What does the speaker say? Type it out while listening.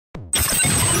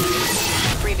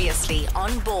Previously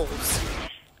on Balls.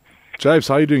 Japes,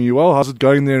 how are you doing? You well? How's it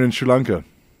going there in Sri Lanka?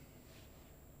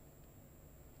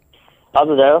 How's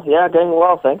it, Dale? Yeah, going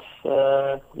well, thanks.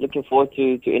 Looking forward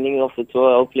to ending off the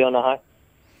tour, hopefully on a high.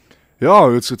 Yeah,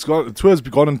 the tour's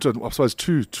gone into, I suppose,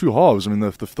 two halves. I mean,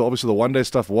 obviously the one day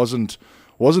stuff wasn't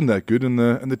that good, and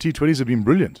the T20s have been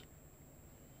brilliant.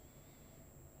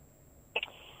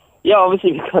 Yeah,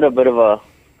 obviously we got a bit of a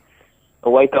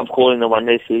wake up call in the one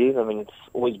day series. I mean, it's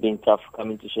always been tough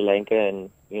coming to Sri Lanka and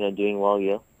doing well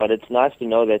here. But it's nice to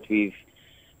know that we've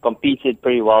competed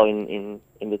pretty well in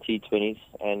the T20s,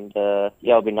 and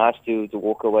it'll be nice to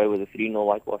walk away with a 3-0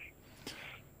 whitewash.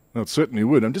 No, it certainly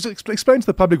would. And just explain to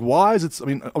the public why is it. I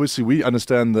mean, obviously we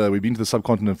understand we've been to the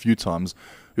subcontinent a few times.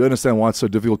 We understand why it's so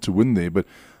difficult to win there, but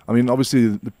I mean,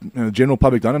 obviously the general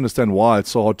public don't understand why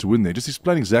it's so hard to win there. Just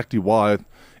explain exactly why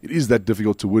it is that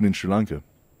difficult to win in Sri Lanka.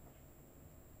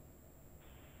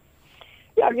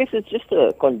 Yeah, I guess it's just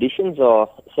the conditions are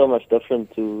so much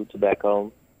different to back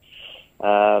home.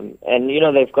 And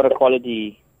they've got a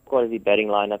quality batting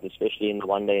lineup, especially in the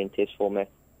one day and test format.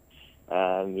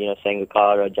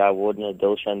 Sangakkara, Jai Wardner,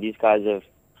 Dilshan, these guys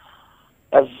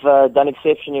have done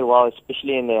exceptionally well,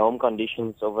 especially in their home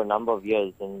conditions over a number of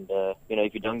years. And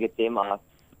if you don't get them out,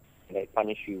 they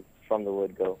punish you from the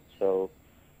word go. So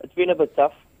it's been a bit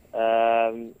tough.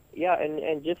 And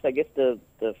just I guess the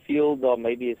field or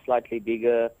maybe slightly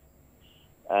bigger.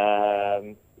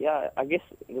 I guess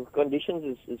the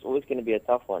conditions is always going to be a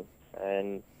tough one.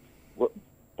 And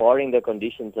barring the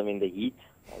conditions, I mean the heat.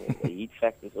 The heat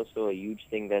factor is also a huge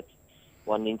thing that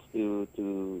one needs to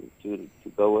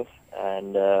go with.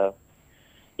 And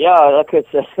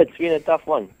it's been a tough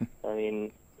one. I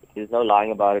mean, there's no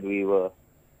lying about it. We were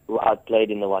outplayed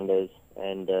in the one days,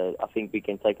 and I think we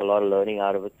can take a lot of learning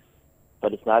out of it.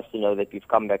 But it's nice to know that we've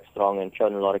come back strong and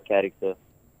shown a lot of character,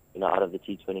 out of the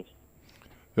T20s.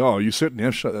 Yeah, you certainly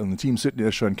have shown, and the team certainly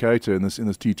has shown character in this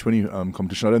T20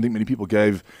 competition. I don't think many people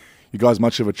gave you guys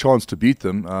much of a chance to beat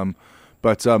them.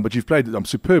 But you've played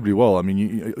superbly well. I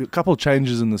mean, a couple of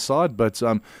changes in the side, but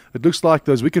it looks like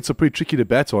those wickets are pretty tricky to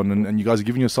bat on, and you guys are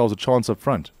giving yourselves a chance up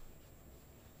front.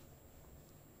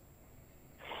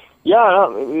 Yeah,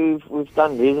 we've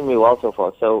done reasonably well so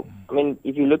far. So, I mean,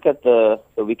 if you look at the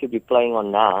wicket we're playing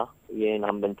on now, here in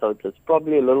Total, it's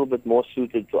probably a little bit more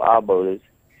suited to our bowlers.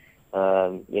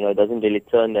 It doesn't really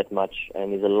turn that much,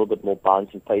 and there's a little bit more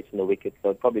bounce and pace in the wicket, so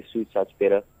it probably suits us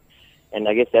better. And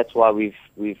I guess that's why we've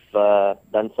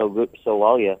done so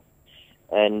well here.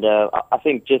 And I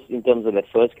think just in terms of that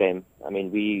first game, I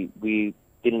mean, we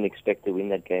didn't expect to win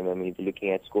that game. I mean, if you're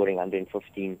looking at scoring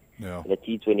 115 in a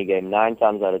T20 game, 9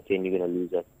 times out of 10 you're going to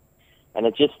lose it. And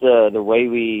it's just the way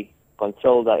we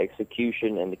controlled our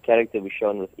execution and the character we've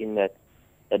shown within that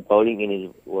bowling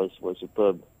innings was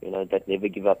superb. That never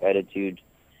give up attitude.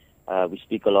 We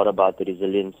speak a lot about the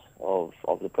resilience of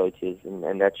the Proteas,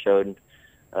 and that showed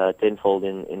tenfold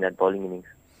in that bowling innings.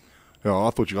 Yeah,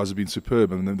 I thought you guys had been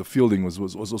superb, and then the fielding was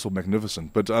also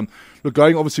magnificent. But look,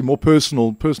 going obviously more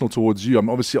personal towards you.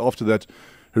 Obviously after that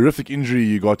horrific injury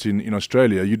you got in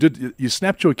Australia, you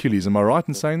snapped your Achilles. Am I right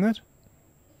in saying that?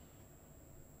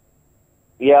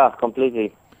 Yeah,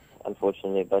 completely.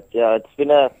 Unfortunately, but yeah, it's been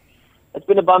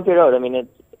a bumpy road. I mean, it's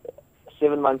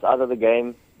 7 months out of the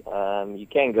game. You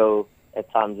can go at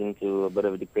times into a bit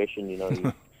of a depression.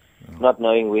 Not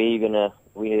knowing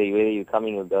whether you're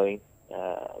coming or going.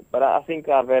 But I think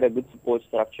I've had a good support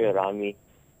structure around me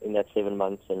in that 7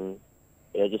 months, and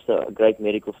just a great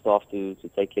medical staff to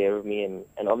take care of me,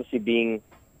 and obviously being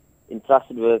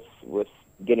entrusted with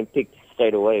getting picked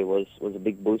straight away was a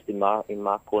big boost in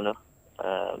my corner.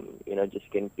 Just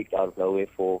getting picked out of nowhere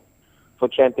for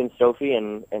Champions Trophy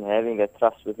and having that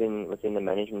trust within the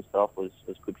management staff was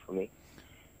good for me.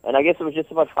 And I guess it was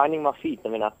just about finding my feet. I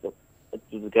mean,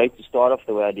 it was great to start off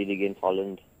the way I did against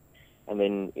Holland, and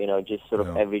then just sort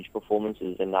of average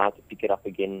performances, and now to pick it up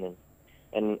again,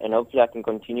 and hopefully I can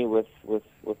continue with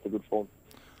the good form.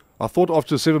 I thought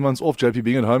after 7 months off, JP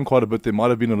being at home quite a bit, there might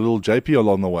have been a little JP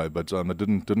along the way, but it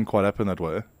didn't quite happen that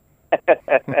way.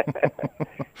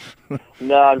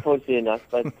 No, unfortunately not.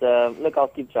 But look, I'll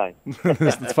keep trying.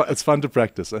 It's fun to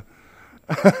practice.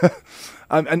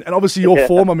 And obviously your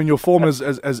form. I mean, your form is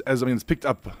as it's picked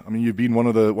up. I mean, you've been one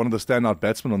of the standout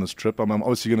batsmen on this trip. I'm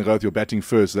obviously going to go with your batting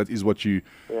first. That is what your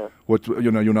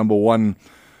number one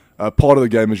part of the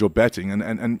game is your batting,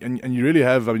 and you really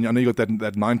have. I mean, I know you got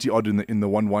that 90 odd in the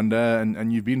one day,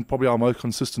 and you've been probably our most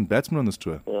consistent batsman on this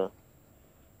tour. Yeah.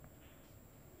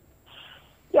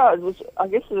 Yeah, it was. I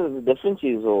guess the difference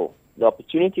is, or the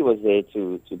opportunity was there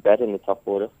to bat in the top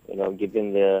order.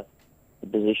 Given the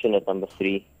position at number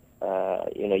 3,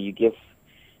 you give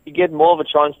you get more of a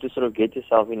chance to sort of get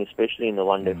yourself in, especially in the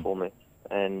one-day format.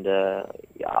 And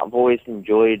I've always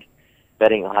enjoyed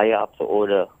batting higher up the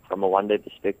order from a one-day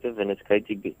perspective, and it's great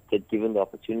to get given the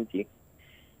opportunity.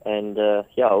 And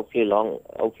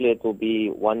hopefully it will be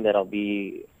one that I'll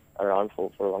be around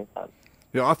for a long time.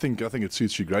 Yeah, I think it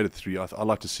suits you great at 3. I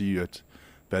like to see you at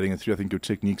batting at 3. I think your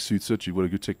technique suits it. You've got a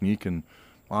good technique, and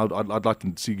I'd like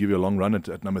to see you give you a long run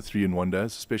at number 3 in one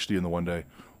days, especially in the one-day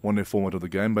format of the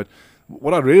game. But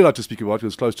what I'd really like to speak about,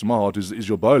 because it's close to my heart, is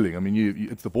your bowling. I mean,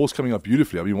 it's the ball's coming up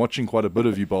beautifully. I've been watching quite a bit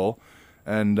of you bowl,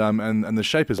 and the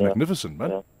shape is magnificent, man.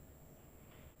 Yeah.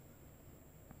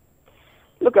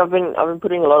 Look, I've been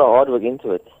putting a lot of hard work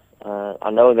into it. I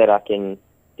know that I can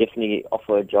definitely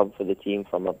offer a job for the team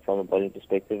from a bowling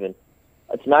perspective, and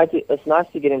it's nice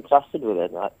to get entrusted with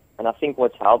it. And I think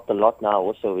what's helped a lot now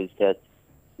also is that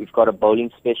we've got a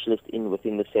bowling specialist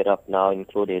within the setup now in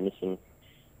Claude Henderson,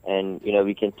 and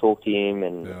we can talk to him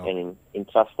and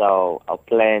entrust our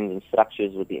plans and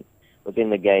structures within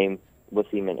the game with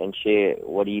him and share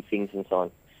what he thinks and so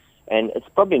on. And it's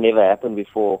probably never happened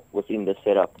before within the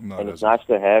setup. No, and it's nice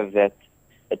to have that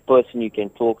person you can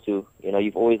talk to.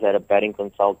 You've always had a batting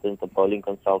consultant, a bowling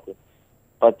consultant.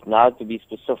 But now to be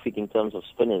specific in terms of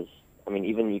spinners, I mean,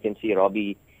 even you can see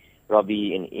Robbie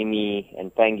and Emmy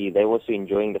and Pangi, they're also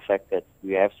enjoying the fact that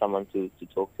we have someone to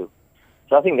talk to.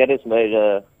 So I think that has made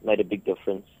a big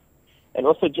difference. And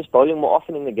also just bowling more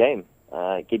often in the game.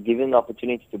 Get given the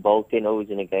opportunity to bowl 10 overs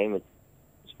in a game, it's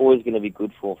always going to be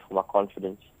good for my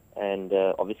confidence. And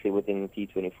obviously within the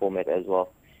T20 format as well,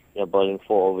 bowling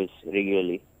 4 overs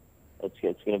regularly, it's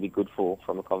going to be good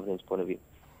from a confidence point of view.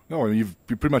 No, I mean, you've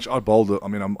pretty much outbowled. I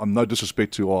mean, I'm no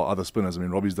disrespect to our other spinners. I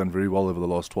mean, Robbie's done very well over the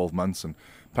last 12 months, and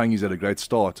Pangi's had a great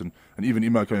start, and even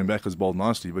Imo coming back has bowled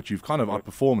nicely. But you've kind of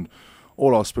outperformed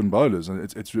all our spin bowlers, and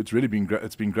it's really been great.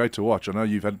 It's been great to watch. I know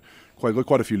you've had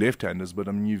quite a few left-handers, but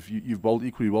I mean, you've bowled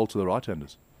equally well to the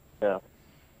right-handers. Yeah.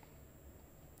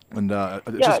 And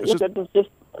it's just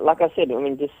like I said. I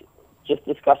mean, just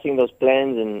discussing those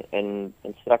plans and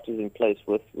structures in place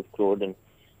with Claude,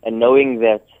 and knowing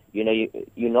that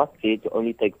you're not there to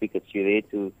only take wickets. You're there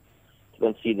to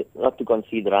not to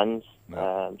concede runs.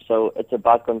 No. So it's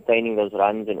about containing those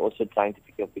runs and also trying to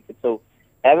pick up wickets. So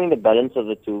having the balance of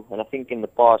the two. And I think in the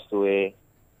past where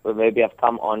maybe I've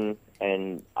come on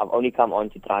and I've only come on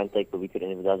to try and take the wicket,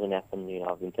 and if it doesn't happen,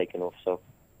 I've been taken off. So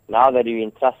now that you're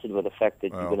entrusted with the fact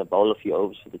that you're going to bowl a few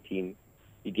overs for the team,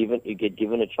 you get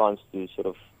given a chance to sort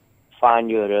of find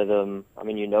your rhythm. I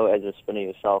mean, as a spinner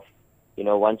yourself,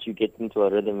 once you get into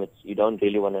a rhythm, you don't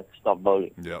really want to stop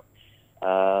bowling. Yeah.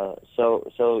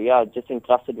 So just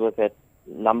entrusted with that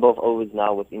number of overs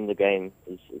now within the game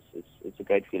it's a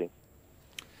great feeling.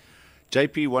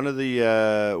 JP, one of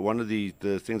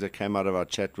the things that came out of our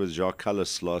chat was Jacques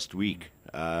Khaliques last week.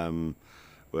 The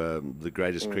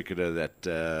greatest cricketer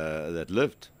that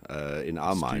lived in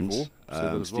our minds.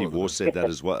 Steve Waugh said that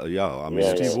as well. Yeah, I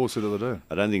mean, Steve Waugh said the other day.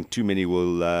 I don't think too many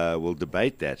will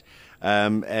debate that.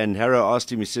 And Harrow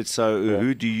asked him, he said,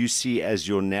 who do you see as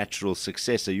your natural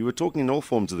successor? You were talking in all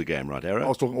forms of the game, right, Harrow? I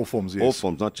was talking all forms, yes. All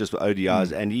forms, not just for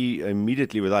ODIs. And he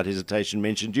immediately, without hesitation,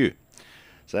 mentioned you.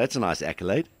 So that's a nice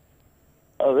accolade.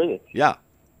 Oh, really? Yeah.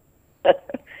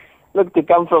 Look, to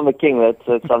come from the king,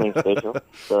 that's something special.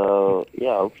 So,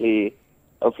 hopefully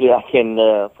I can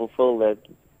fulfill the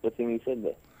thing you said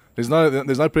there. There's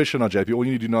no pressure now, JP. All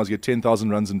you need to do now is get 10,000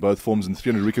 runs in both forms and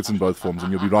 300 wickets in both forms,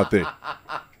 and you'll be right there.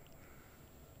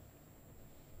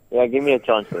 Yeah, give me a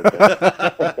chance.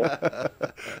 I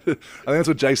think that's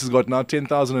what Jace has got now: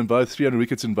 10,000 in both, 300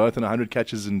 wickets in both, and 100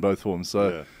 catches in both forms.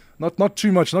 So, not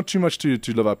too much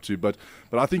to live up to. But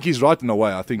I think he's right in a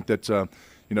way. I think that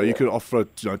you could offer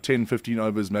 10, 15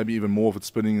 overs, maybe even more if it's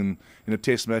spinning in a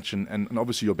test match, and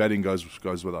obviously your batting goes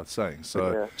without saying.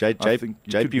 So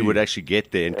JP would actually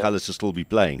get there, and Khaliques will still be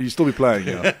playing. He'll still be playing.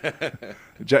 Yeah,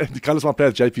 Khaliques might play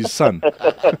as JP's son.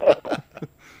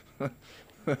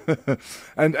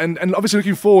 and obviously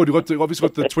looking forward, we've got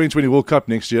the 2020 World Cup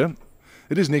next year.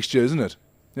 It is next year, isn't it?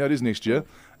 Yeah, it is next year.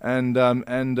 And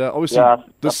obviously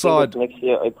this side next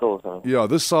year, April. So. Yeah,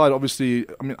 this side obviously.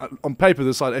 I mean, on paper,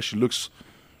 this side actually looks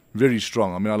very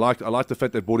strong. I mean, I like the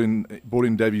fact they brought in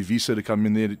Davy Visa to come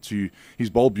in there. He's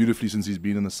bowled beautifully since he's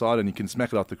been in the side, and he can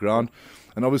smack it out the ground.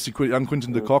 And obviously, young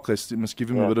Quinton de Kock, they must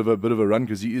give him a bit of a run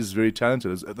because he is very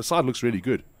talented. The side looks really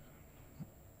good.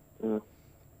 Mm.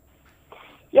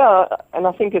 Yeah, and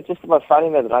I think it's just about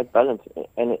finding that right balance,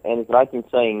 and it's right in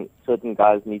saying certain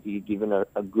guys need to be given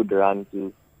a good run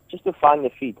just to find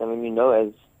their feet. I mean,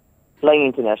 as playing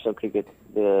international cricket,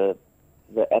 the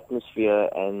atmosphere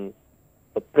and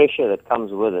the pressure that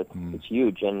comes with it, it's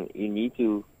huge, and you need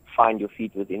to find your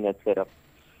feet within that setup.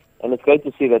 And it's great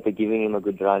to see that they're giving him a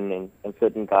good run, and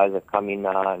certain guys have come in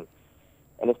now,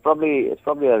 and it's probably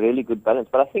a really good balance.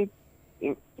 But I think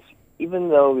even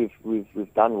though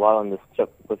we've done well on this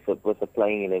trip with the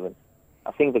playing 11,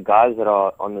 I think the guys that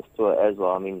are on this tour as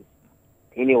well, I mean,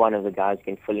 any one of the guys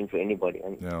can fill in for anybody.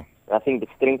 And I think the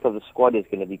strength of the squad is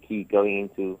going to be key going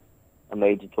into a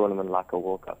major tournament like a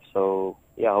World Cup. So,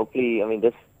 yeah, hopefully, I mean,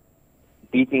 this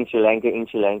beating Sri Lanka in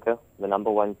Sri Lanka, the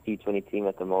number one T20 team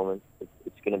at the moment,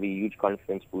 it's going to be a huge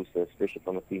confidence booster, especially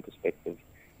from a team perspective,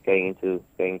 going into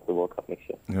the World Cup next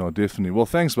year. Yeah, definitely. Well,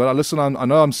 thanks, but listen, I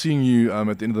know I'm seeing you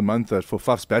at the end of the month for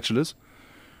Faf's Bachelors.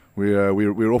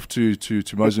 We're off to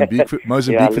Mozambique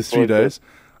for 3 days.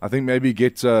 I think maybe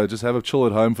just have a chill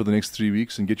at home for the next 3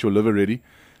 weeks and get your liver ready.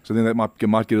 So then that might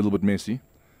get a little bit messy.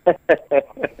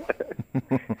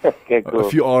 Okay, cool. A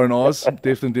few R&Rs,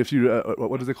 definitely.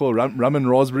 What is it called? Rum and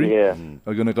raspberry. Yeah.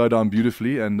 Are going to go down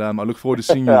beautifully, and I look forward to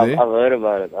seeing you there. I've heard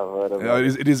about it.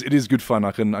 It is good fun.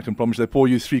 I can promise you. They pour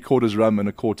you 3/4 rum and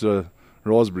 1/4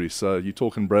 raspberry, so you're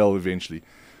talking braille eventually.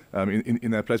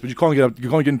 In that place, but you can't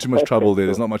get into too much trouble there.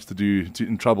 There's not much to do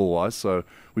in trouble wise, so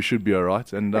we should be all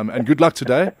right. And good luck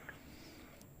today.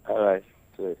 All right,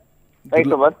 sweet. Thanks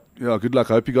so much. Yeah, good luck.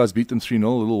 I hope you guys beat them 3-0. A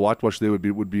little whitewash there would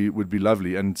be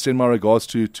lovely. And send my regards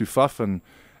to Faf and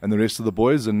the rest of the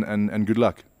boys, and good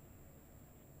luck.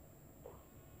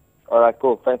 All right,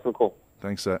 cool. Thanks for the call.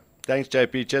 Thanks, sir. Thanks,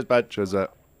 JP. Cheers, bud. Cheers, sir.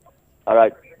 All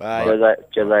right. Bye.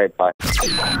 Cheers, bye.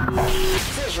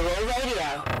 Visual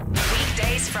Radio.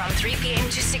 Weekdays from 3 p.m.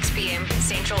 to 6 p.m.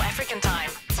 Central African Time.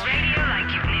 Radio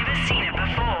like you've never seen it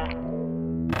before.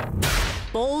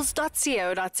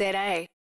 Balls.co.za